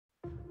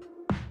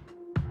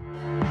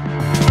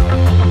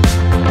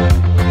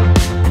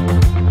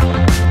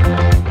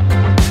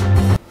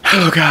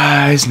up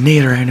guys,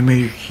 Nader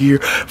Animator here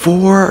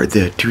for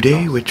the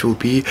today, which will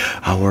be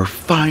our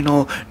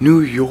final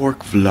New York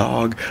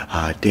vlog,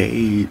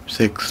 day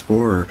 6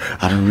 4.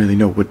 I don't really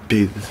know what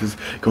day this is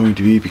going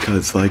to be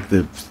because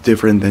it's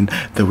different than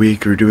the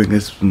week we're doing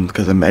this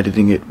because I'm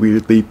editing it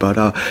weirdly, but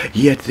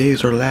yeah, today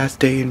is our last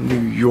day in New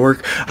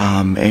York,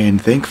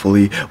 and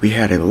thankfully we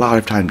had a lot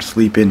of time to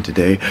sleep in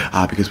today,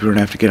 because we don't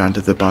have to get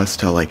onto the bus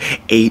till like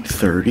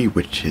 8:30,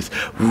 which is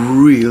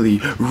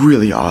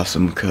really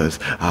awesome because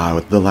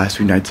the last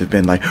few nights have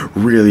been like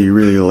really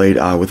late,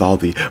 with all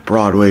the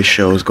Broadway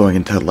shows going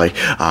until like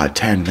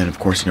 10, and then of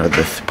course, you know,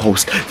 the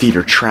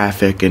post-theater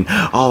traffic and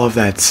all of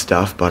that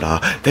stuff. But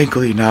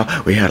thankfully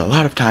now we had a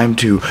lot of time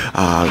to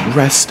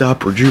rest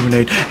up,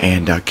 rejuvenate,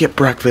 and get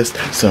breakfast.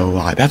 So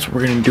that's what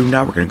we're gonna do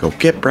now. We're gonna go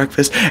get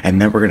breakfast,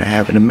 and then we're gonna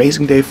have an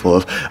amazing day full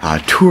of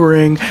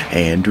touring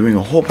and doing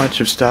a whole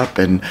bunch of stuff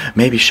and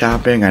maybe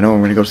shopping. I know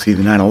I'm gonna go see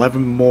the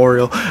 9/11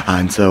 memorial,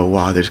 and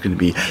so there's gonna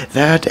be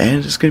that,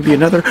 and it's gonna be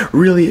another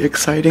really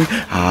exciting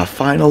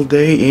final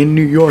day in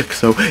New York.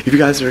 So if you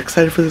guys are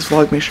excited for this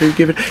vlog, make sure you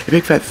give it a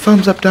big fat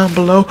thumbs up down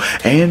below,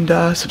 and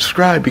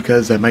subscribe,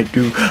 because I might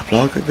do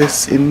vlogs like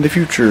this in the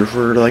future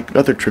for like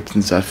other trips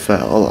and stuff.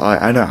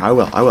 I know I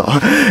will.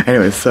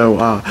 Anyway,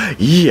 so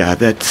yeah,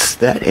 that's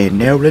that, and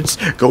now let's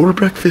go to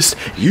breakfast.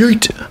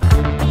 Yeet!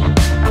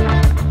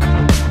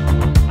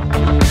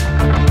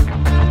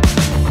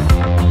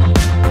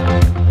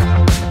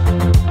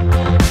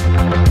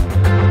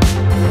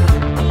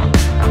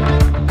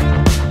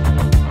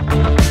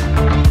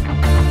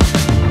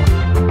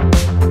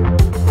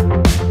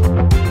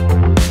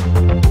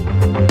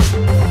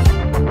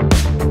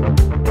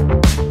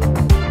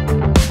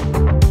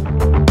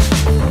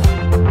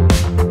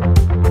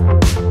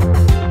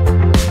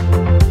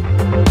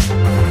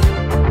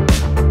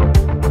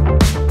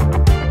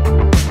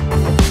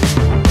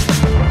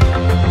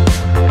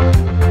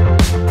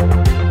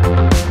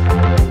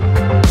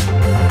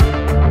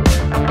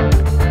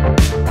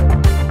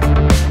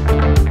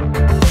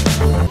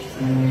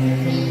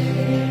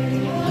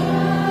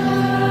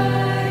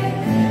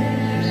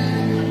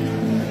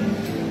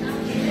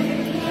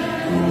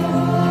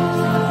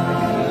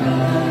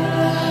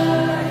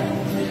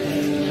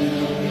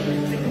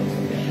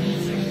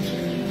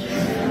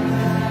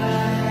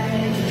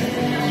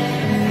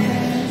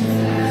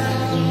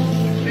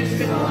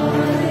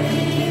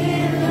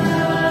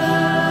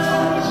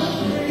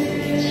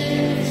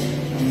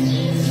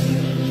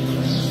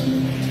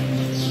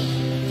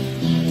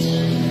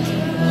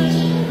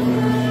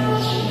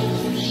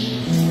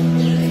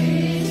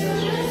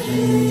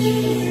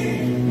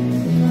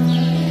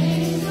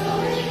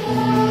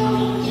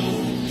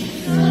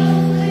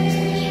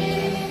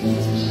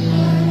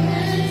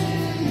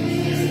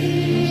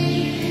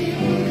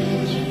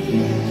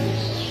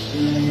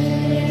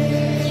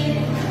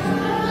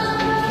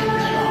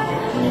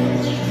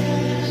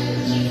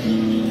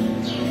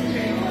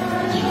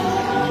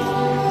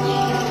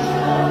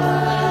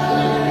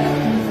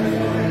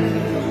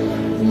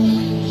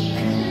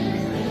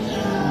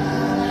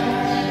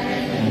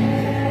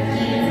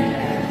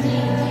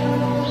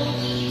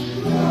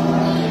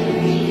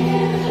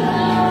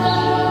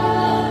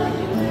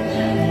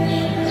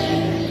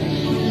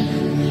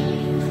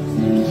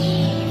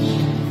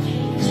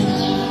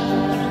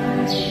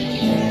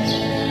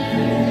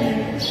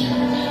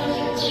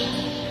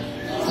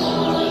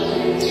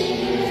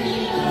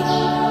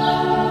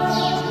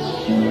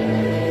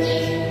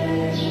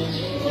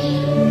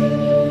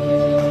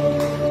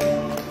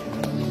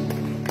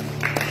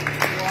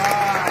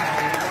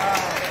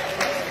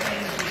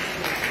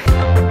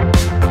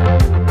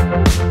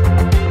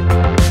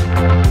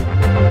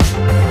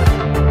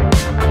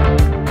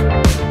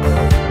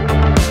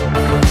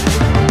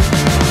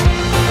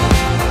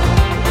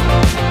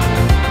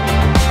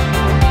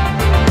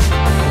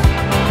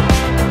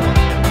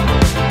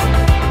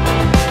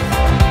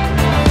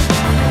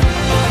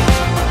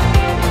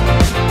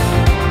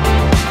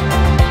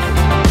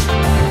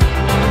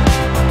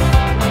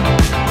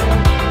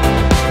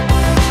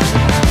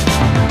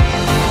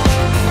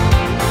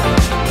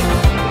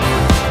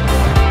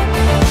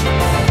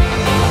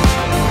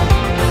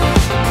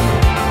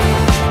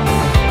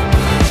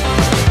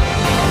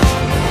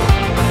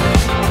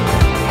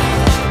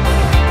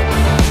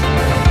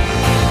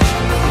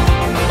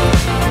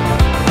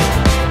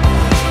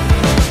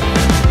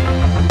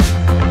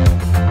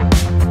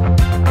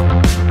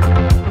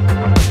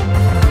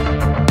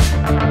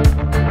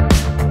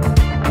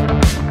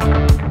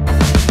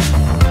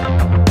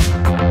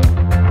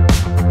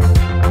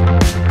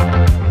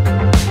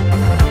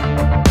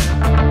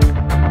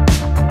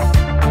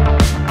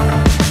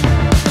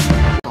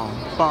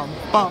 Bum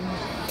bum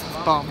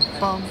bum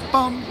bum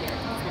bum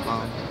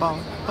bum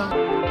bum.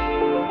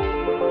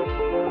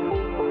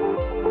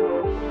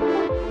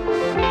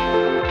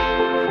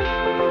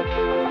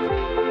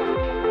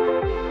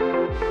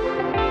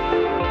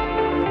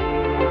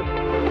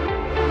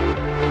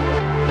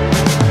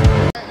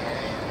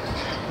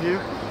 You?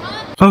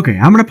 Okay,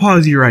 I'm gonna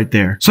pause you right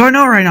there. So I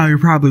know right now you're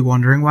probably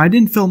wondering why I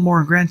didn't film more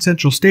in Grand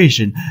Central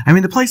Station. I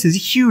mean, the place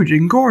is huge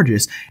and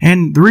gorgeous,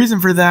 and the reason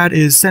for that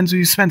is since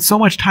we spent so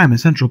much time in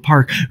Central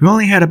Park, we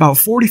only had about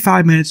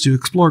 45 minutes to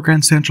explore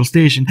Grand Central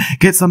Station,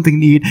 get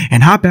something to eat,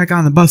 and hop back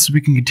on the bus so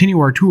we can continue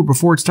our tour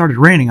before it started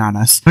raining on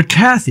us. But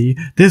Kathy,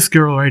 this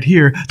girl right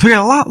here, took it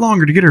a lot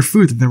longer to get her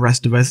food than the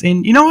rest of us,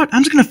 and you know what?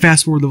 I'm just gonna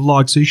fast forward the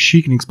vlog so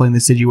she can explain the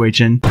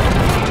situation.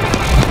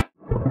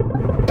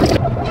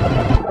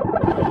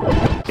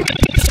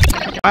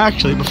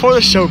 Actually, before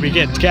the show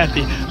begins,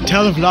 Kathy,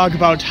 tell the vlog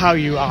about how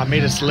you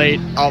made us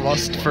late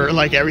almost for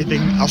like everything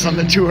else on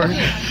the tour.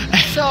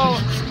 So,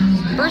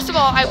 first of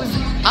all, I was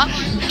up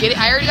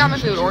I already got my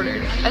food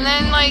ordered, and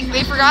then like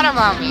they forgot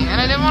about me, and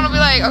I didn't want to be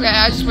like, okay,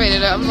 I just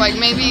waited. I was like,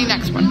 maybe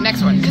next one,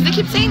 because they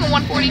keep saying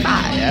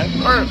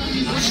 145 or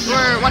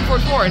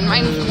 144, and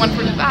mine was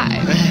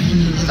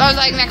 145. So I was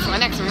like, next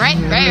one, right,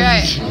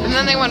 and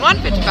then they went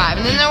 155,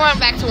 and then they went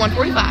back to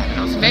 145, and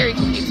I was very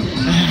confused.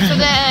 So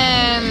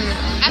then,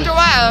 after a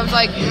while, I was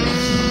like,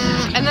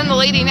 and then the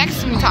lady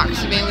next to me talked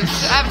to me.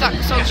 I have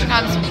a social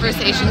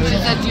conversation. She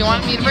said, do you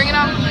want me to bring it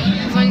up?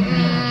 I was like,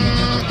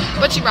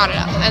 but she brought it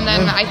up. And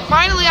then I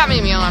finally got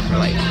my meal after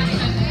like,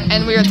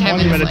 and we were 10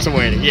 minutes of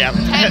waiting. Yeah.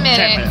 10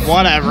 minutes.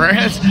 Whatever.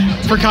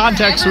 For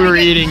context, we were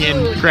eating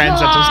in Grand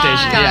Central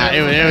Station. Yeah,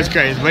 it was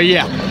crazy. But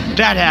yeah,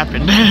 that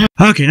happened.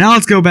 Okay, now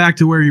let's go back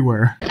to where you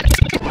were.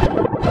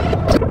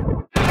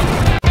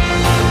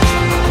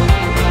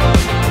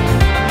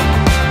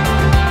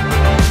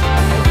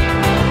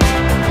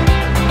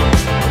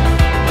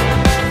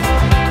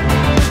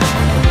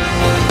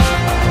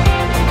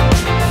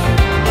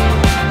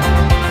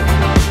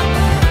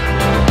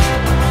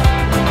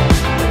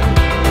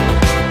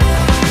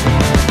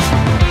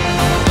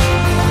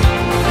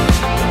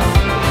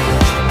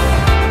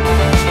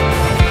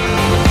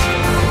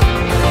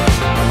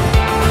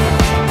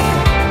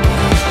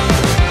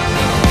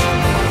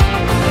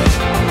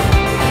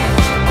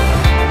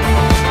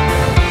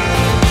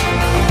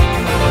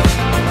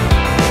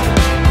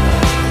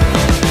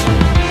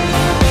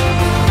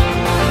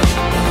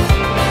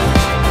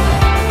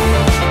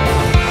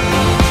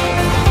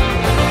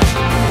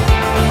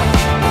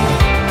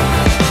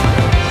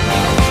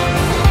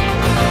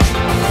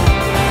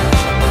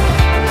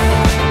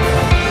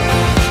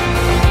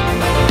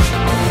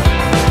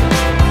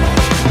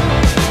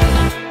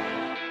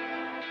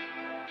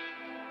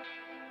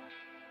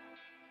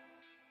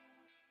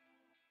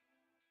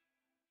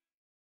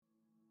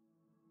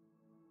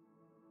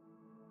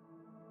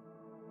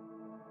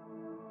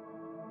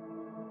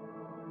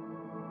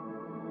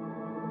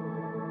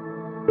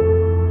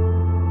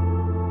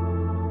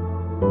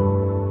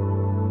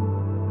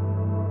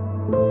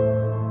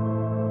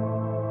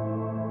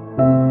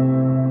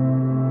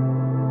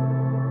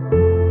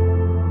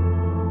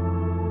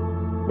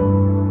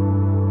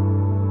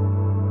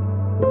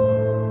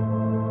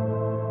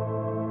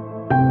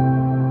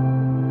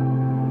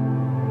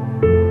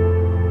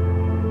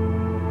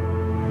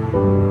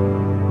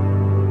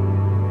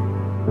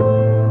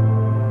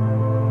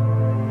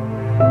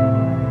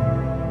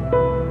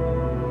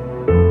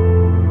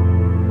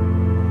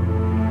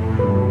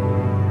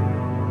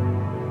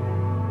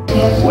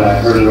 When I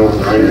heard it over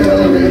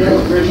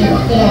the radio,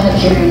 they had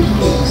hearing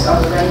aids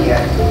on the radio.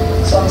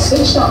 So I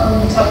switched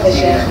on the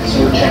television.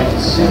 Two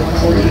channels.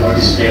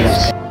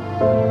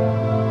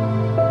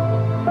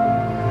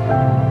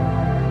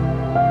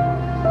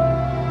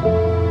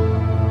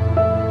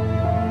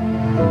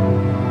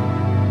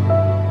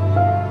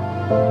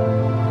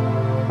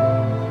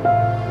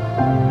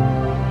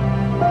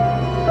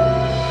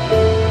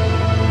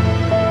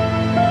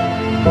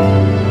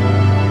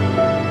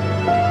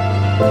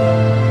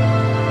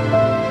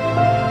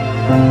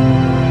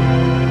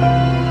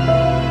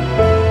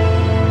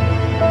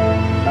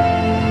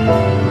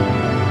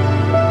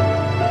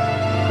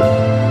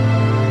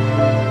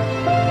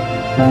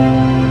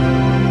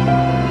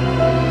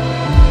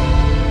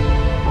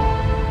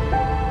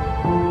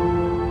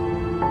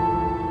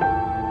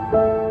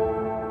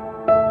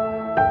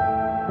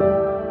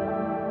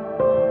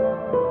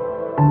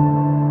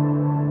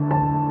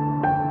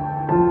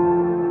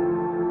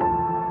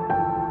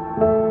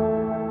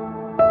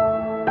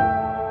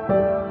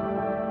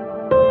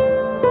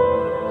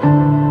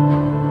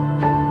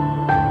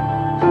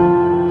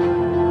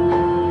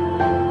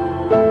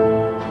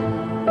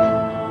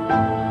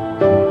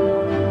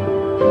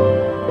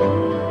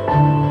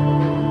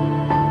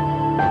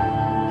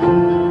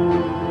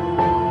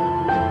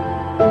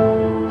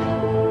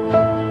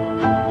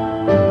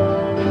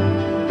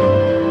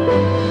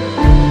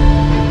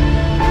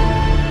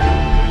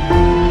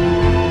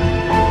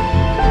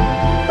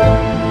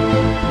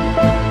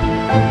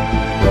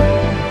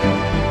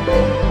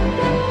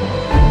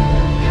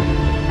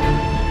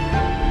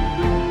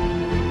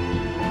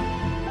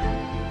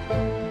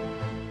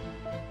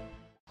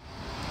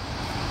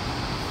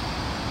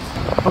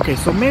 Okay,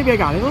 so maybe I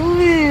got a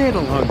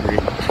little hungry.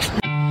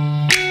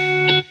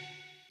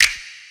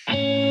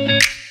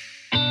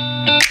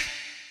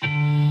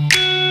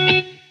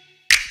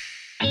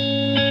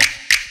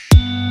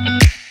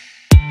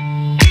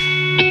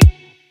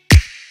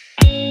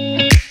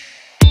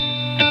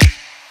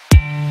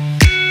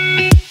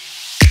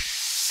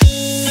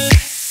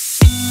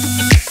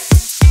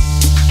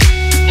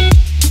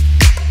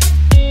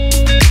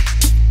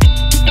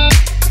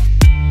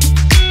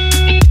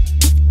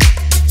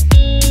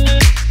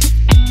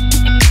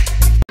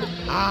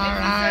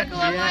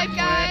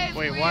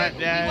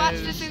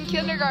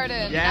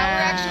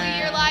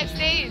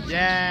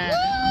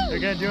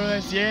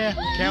 Yeah,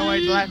 can't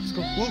wait till after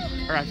school. Woo.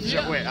 Or after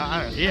school. Wait,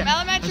 I don't know. Yeah. From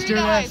elementary Let's do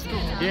to high this. school.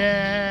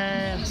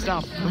 Yeah,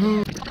 stuff.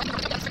 Woo.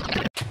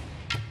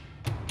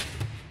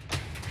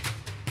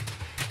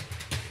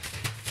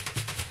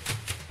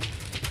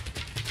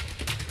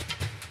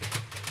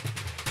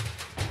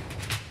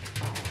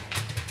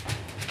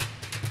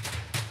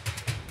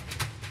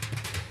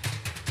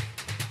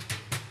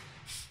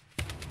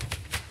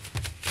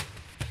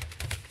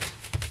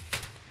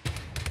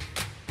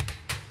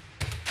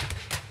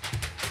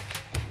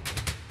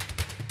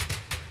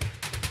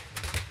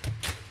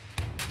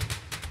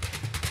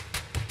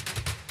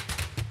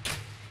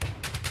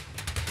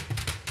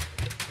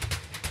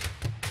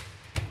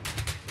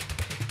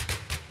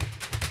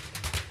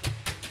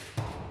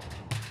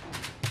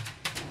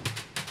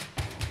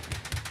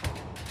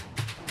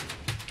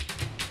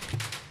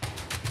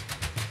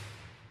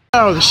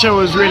 Oh, the show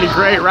was really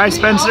great, right,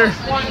 Spencer?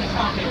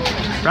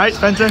 Right,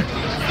 Spencer?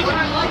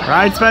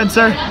 Right,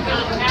 Spencer?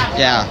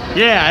 Yeah.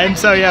 Yeah, and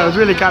so yeah, it was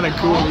really kind of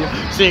cool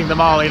seeing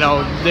them all, you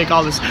know, make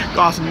all this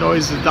awesome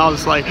noises and all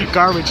this like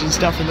garbage and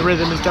stuff and the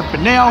rhythm and stuff. But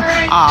now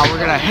we're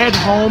gonna head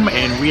home,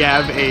 and we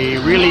have a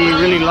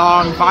really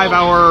long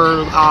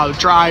 5-hour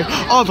drive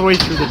all the way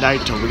through the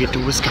night till we get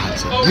to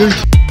Wisconsin.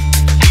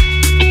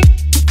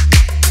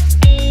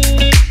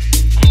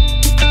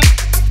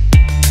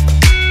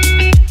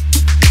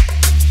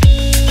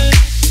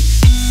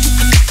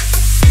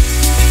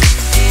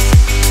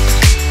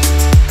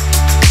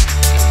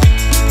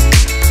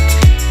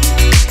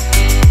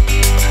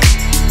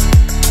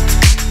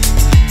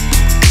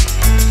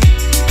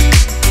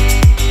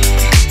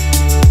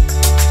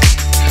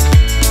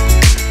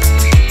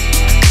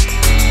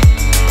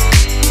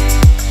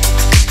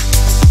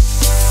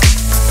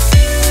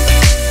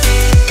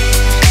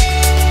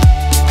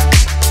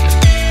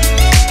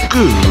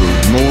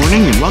 Good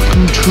morning and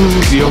welcome to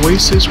the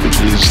Oasis, which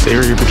is the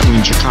area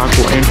between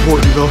Chicago and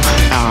Hortonville.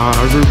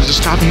 Our group is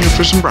just stopping here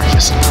for some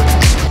breakfast.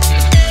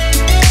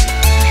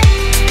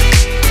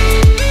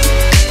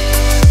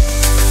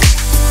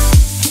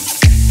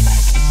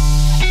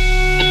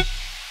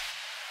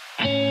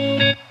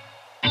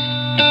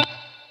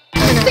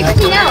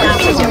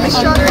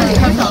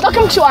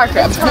 Welcome to our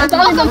crib.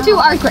 Welcome to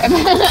our crib.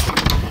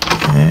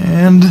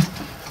 And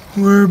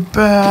we're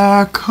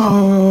back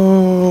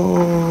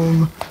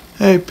home.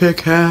 Hey,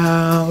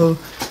 Pickal.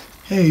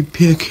 Hey,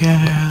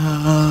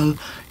 Pickal.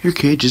 Your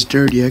cage is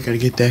dirty. I gotta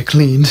get that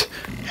cleaned.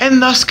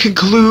 And thus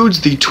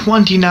concludes the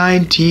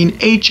 2019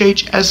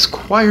 HHS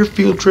choir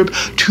field trip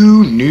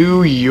to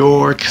New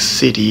York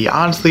City.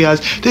 Honestly,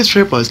 guys, this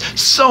trip was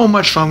so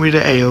much fun. We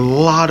did a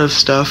lot of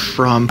stuff,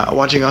 from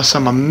watching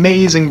some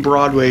amazing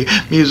Broadway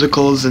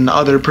musicals and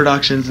other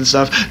productions and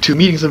stuff, to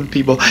meeting some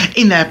people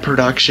in that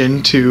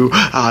production, to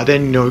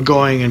then, you know,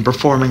 going and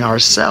performing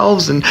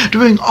ourselves and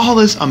doing all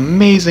this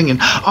amazing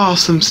and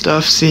awesome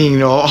stuff, seeing, you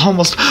know,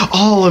 almost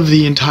all of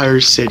the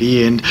entire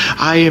city. And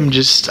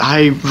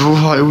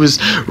it was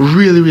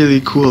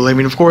really cool. I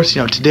mean, of course,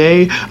 you know,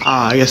 today,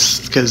 I guess,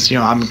 because, you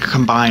know, I'm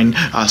combined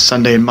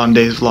Sunday and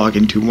Monday's vlog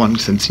into one,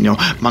 since, you know,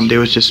 Monday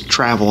was just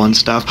travel and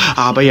stuff.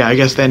 But yeah, I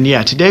guess then,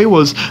 yeah, today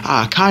was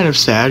kind of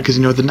sad, because,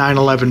 you know, the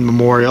 9/11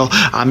 memorial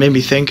made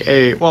me think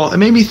it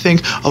made me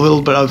think a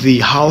little bit of the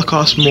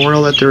Holocaust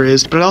memorial that there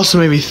is, but it also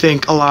made me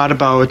think a lot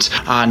about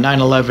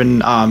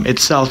 9/11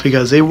 itself,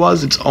 because it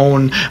was its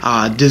own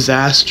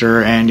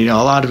disaster, and, you know,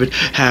 a lot of it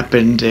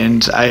happened,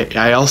 and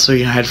I also,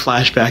 you know, had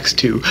flashbacks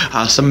to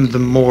some of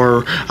the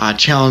more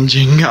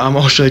challenging,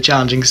 emotionally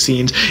challenging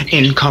scenes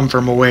in Come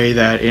From Away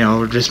that, you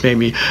know, just made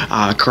me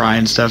cry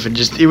and stuff. And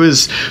just, it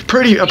was a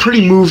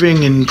pretty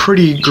moving and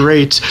pretty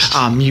great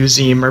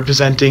museum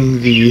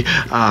representing the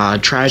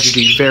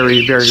tragedy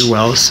very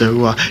well.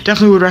 So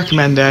definitely would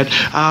recommend that.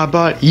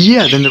 But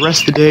yeah, then the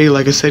rest of the day,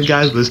 like I said,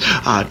 guys, was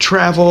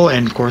travel,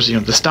 and of course, you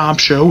know, the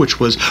Stomp show, which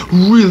was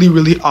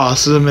really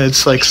awesome.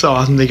 It's like so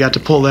awesome they got to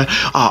pull that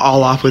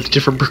all off with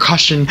different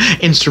percussion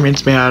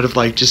instruments made out of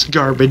like just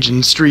garbage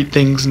and street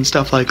things and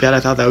stuff like that. I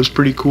thought that was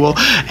pretty cool.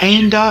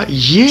 And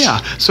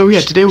yeah, so yeah,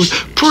 today was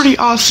pretty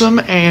awesome.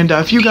 And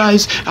if you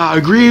guys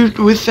agree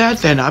with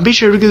that, then be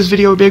sure to give this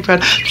video a big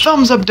fat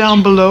thumbs up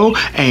down below.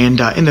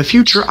 And in the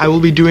future, I will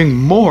be doing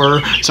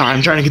more. Sorry,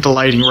 I'm trying to get the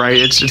lighting right.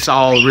 It's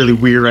all really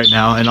weird right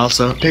now. And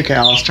also,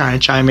 Pickal is trying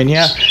to chime in.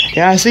 Yeah,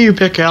 I see you,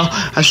 Pickal.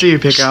 I see you,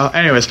 Pickal.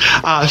 Anyways,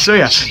 so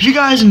yeah, if you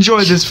guys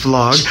enjoyed this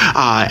vlog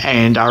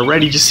and are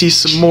ready to see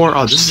some more,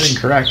 oh, this is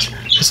incorrect.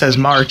 It says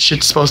March.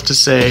 It's supposed to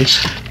say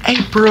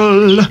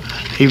April,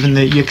 even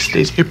though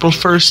today's April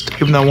 1st,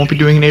 even though I won't be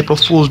doing an April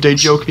Fool's Day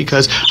joke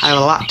because I have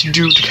a lot to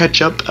do to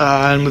catch up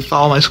and with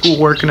all my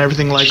schoolwork and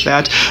everything like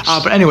that.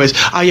 But anyways,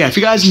 yeah, if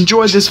you guys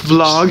enjoyed this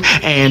vlog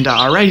and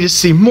are ready to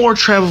see more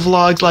travel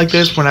vlogs like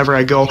this whenever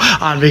I go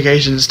on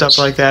vacation and stuff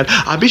like that,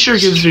 be sure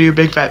to give this video a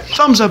big fat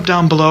thumbs up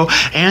down below,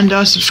 and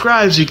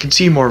subscribe so you can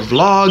see more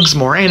vlogs,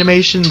 more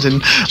animations,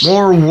 and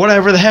more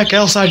whatever the heck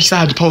else I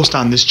decide to post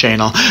on this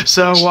channel.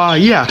 So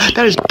yeah,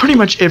 that is pretty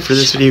much it for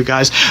this video,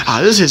 guys.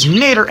 This is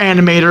Nader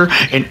Animator,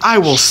 and I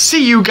will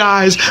see you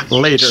guys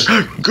later.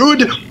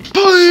 Goodbye!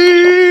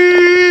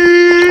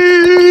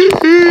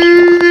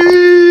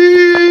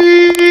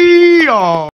 Oh.